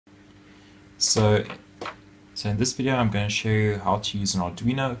So in this video I'm going to show you how to use an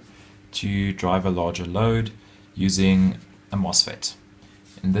Arduino to drive a larger load using a MOSFET.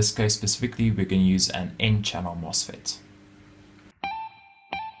 In this case specifically we're going to use an N-channel Mosfet.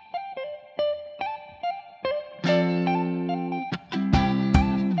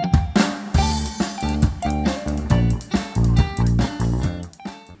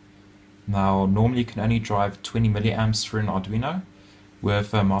 Now normally you can only drive 20 milliamps through an Arduino.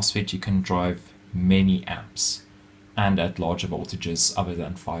 With a MOSFET you can drive many amps and at larger voltages other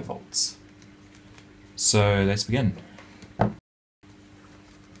than 5 volts. So let's begin.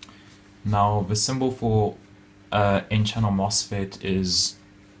 Now the symbol for N-channel MOSFET is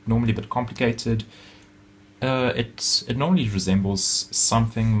normally a bit complicated. It normally resembles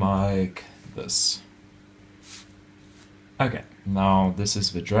something like this. Okay, now this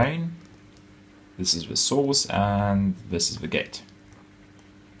is the drain, this is the source, and this is the gate.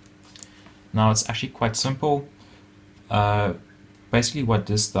 Now it's actually quite simple. Basically what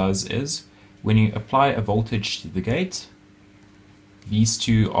this does is, when you apply a voltage to the gate, these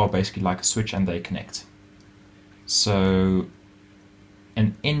two are basically like a switch and they connect. So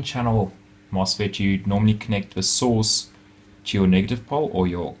an N-channel MOSFET, you'd normally connect the source to your negative pole or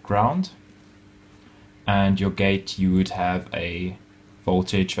your ground, and your gate you would have a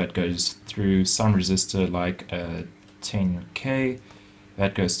voltage that goes through some resistor like a 10K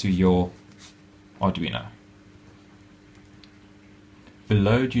that goes to your Arduino. The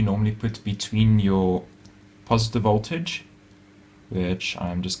load you normally put between your positive voltage, which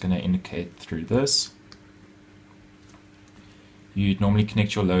I'm just going to indicate through this. You'd normally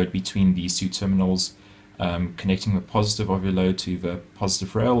connect your load between these two terminals, connecting the positive of your load to the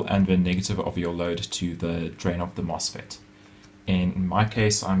positive rail and the negative of your load to the drain of the MOSFET. In my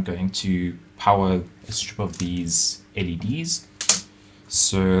case, I'm going to power a strip of these LEDs.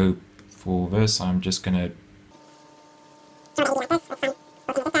 So for this, I'm just going to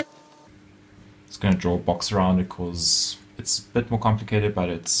draw a box around it because it's a bit more complicated, but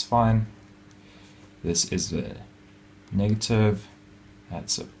it's fine. This is the negative,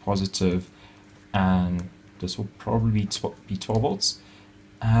 that's a positive, and this will probably be 12 volts.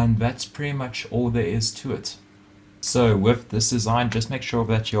 And that's pretty much all there is to it. So with this design, just make sure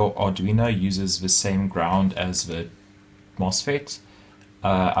that your Arduino uses the same ground as the MOSFET,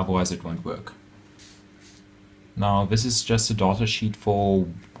 otherwise it won't work. Now this is just a data sheet for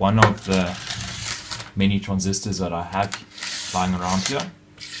one of the many transistors that I have lying around here.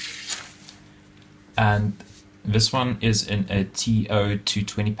 And this one is in a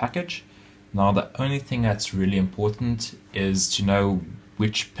TO220 package. Now the only thing that's really important is to know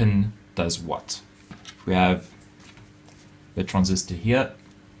which pin does what. We have the transistor here.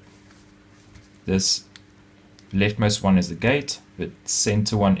 This leftmost one is the gate, the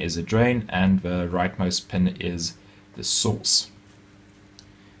center one is a drain, and the rightmost pin is the source.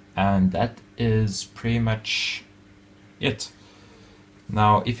 And that is pretty much it.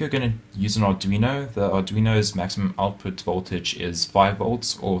 Now if you're going to use an Arduino, the Arduino's maximum output voltage is 5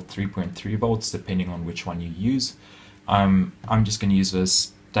 volts or 3.3 volts depending on which one you use. I'm just going to use the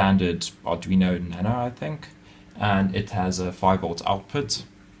standard Arduino Nano, I think, and it has a 5 volt output.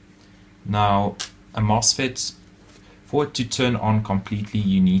 Now a MOSFET, for it to turn on completely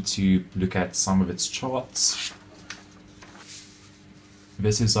you need to look at some of its charts.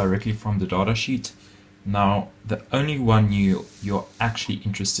 This is directly from the data sheet. Now the only one you're actually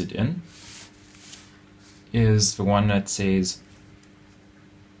interested in is the one that says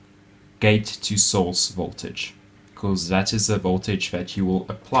gate to source voltage, because that is the voltage that you will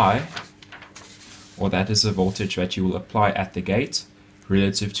apply, or that is the voltage that you will apply at the gate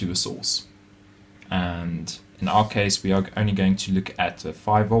relative to the source. And in our case we are only going to look at the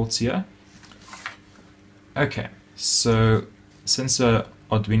 5 volts here. Okay, so since the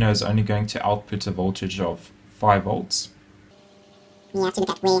Arduino is only going to output a voltage of 5 volts, we have to look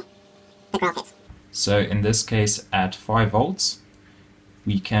at where the graph is. So in this case at 5 volts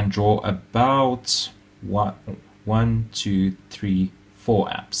we can draw about 1, 2, 3,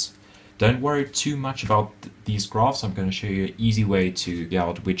 4 amps. Don't worry too much about these graphs. I'm going to show you an easy way to figure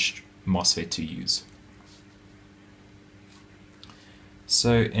out which MOSFET to use.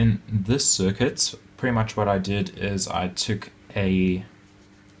 So in this circuit, pretty much what I did is I took a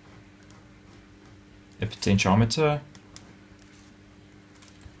potentiometer,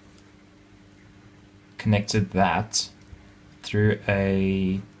 connected that through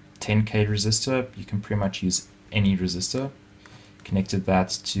a 10K resistor. You can pretty much use any resistor. Connected that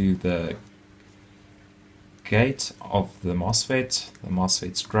to the gate of the MOSFET, the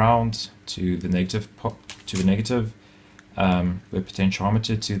MOSFET's ground to the negative, the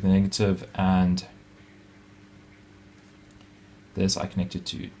potentiometer to the negative, and this I connected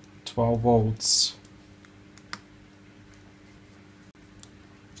to 12 volts.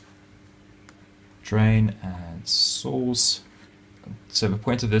 Drain and source. So the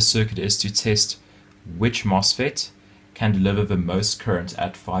point of this circuit is to test which MOSFET can deliver the most current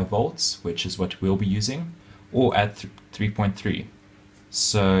at 5 volts, which is what we'll be using, or at 3.3.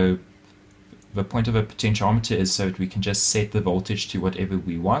 So the point of a potentiometer is so that we can just set the voltage to whatever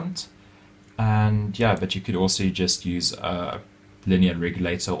we want. And yeah, but you could also just use a linear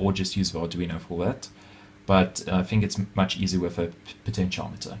regulator or just use the Arduino for that. But I think it's much easier with a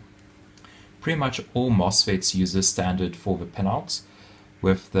potentiometer. Pretty much all MOSFETs use this standard for the pinouts,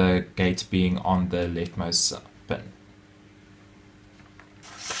 with the gate being on the leftmost pin.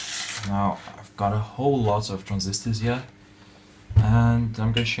 Now I've got a whole lot of transistors here, and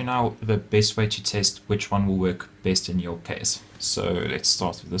I'm going to show you now the best way to test which one will work best in your case. So let's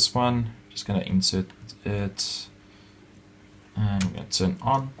start with this one. Just going to insert it, and I'm going to turn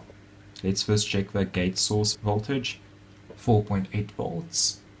on. Let's first check the gate source voltage, 4.8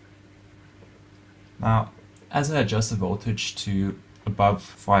 volts. Now, as I adjust the voltage to above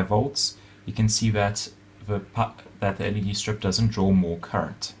 5 volts, you can see that the LED strip doesn't draw more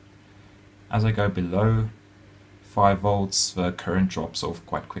current. As I go below 5 volts, the current drops off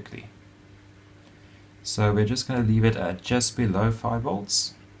quite quickly. So we're just going to leave it at just below 5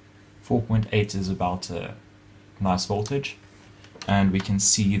 volts. 4.8 is about a nice voltage, and we can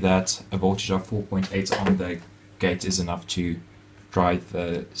see that a voltage of 4.8 on the gate is enough to drive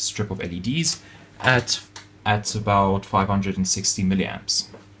the strip of LEDs at about 560 milliamps.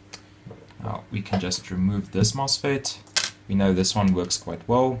 Now we can just remove this MOSFET. We know this one works quite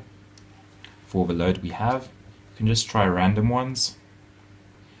well for the load we have. You can just try random ones.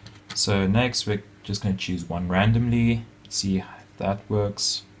 So next we're just going to choose one randomly, see if that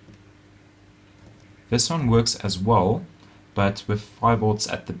works. This one works as well, but with 5 volts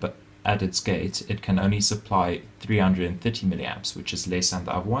at its gate, it can only supply 330 milliamps, which is less than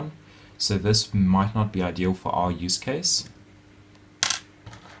the other one. So this might not be ideal for our use case.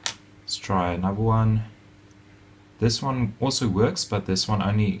 Let's try another one. This one also works, but this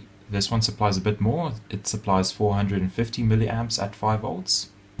one supplies a bit more. It supplies 450 milliamps at 5 volts.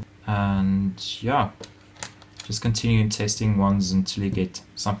 And yeah, just continue testing ones until you get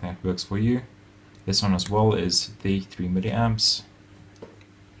something that works for you. This one as well is 33 milliamps.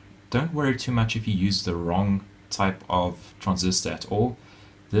 Don't worry too much if you use the wrong type of transistor at all.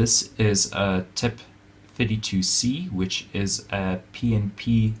 This is a TIP 32C, which is a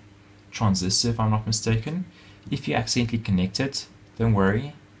PNP transistor if I'm not mistaken. If you accidentally connect it, don't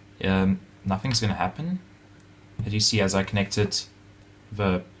worry, nothing's going to happen. As you see, as I connect it,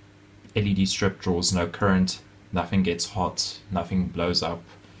 the LED strip draws no current, nothing gets hot, nothing blows up.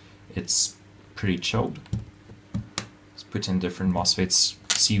 It's pretty chilled. Let's put in different MOSFETs,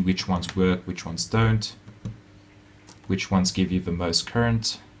 see which ones work, which ones don't, which ones give you the most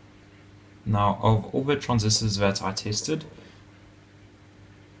current. Now, of all the transistors that I tested,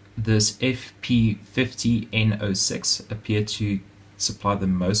 this FP50N06 appeared to supply the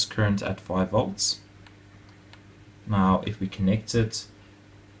most current at 5 volts. Now, if we connect it,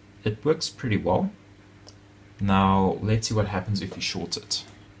 it works pretty well. Now, let's see what happens if we short it.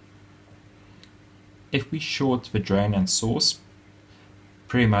 If we short the drain and source,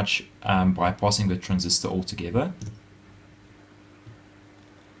 pretty much bypassing the transistor altogether,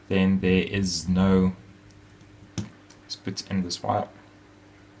 then there is no, let's put in this wire,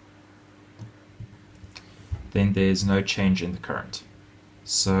 then there's no change in the current.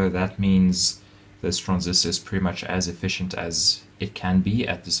 So that means this transistor is pretty much as efficient as it can be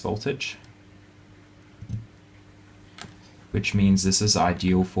at this voltage, which means this is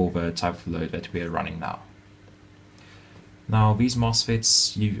ideal for the type of load that we are running now. Now these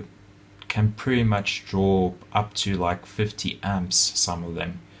MOSFETs, you can pretty much draw up to like 50 amps, some of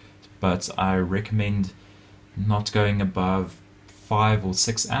them, but I recommend not going above 5 or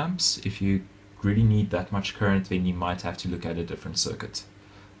 6 amps. If you really need that much current, then you might have to look at a different circuit,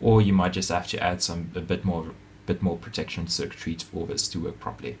 or you might just have to add a bit more protection circuitry for this to work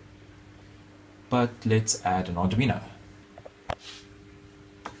properly. But let's add an Arduino.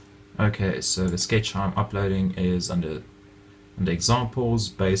 Okay, so the sketch I'm uploading is under examples,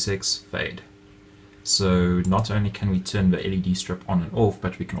 basics, fade. So not only can we turn the LED strip on and off,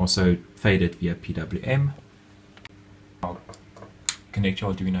 but we can also fade it via PWM. I'll connect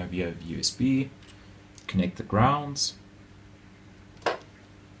your Arduino via USB, connect the grounds,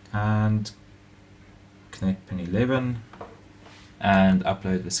 and connect pin 11, and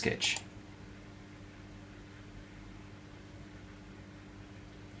upload the sketch.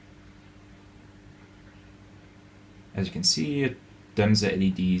 As you can see, it dims the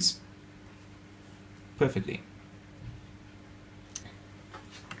LEDs perfectly.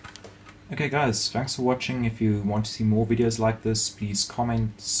 Okay guys, thanks for watching. If you want to see more videos like this, please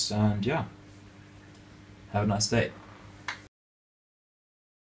comment, and yeah, have a nice day.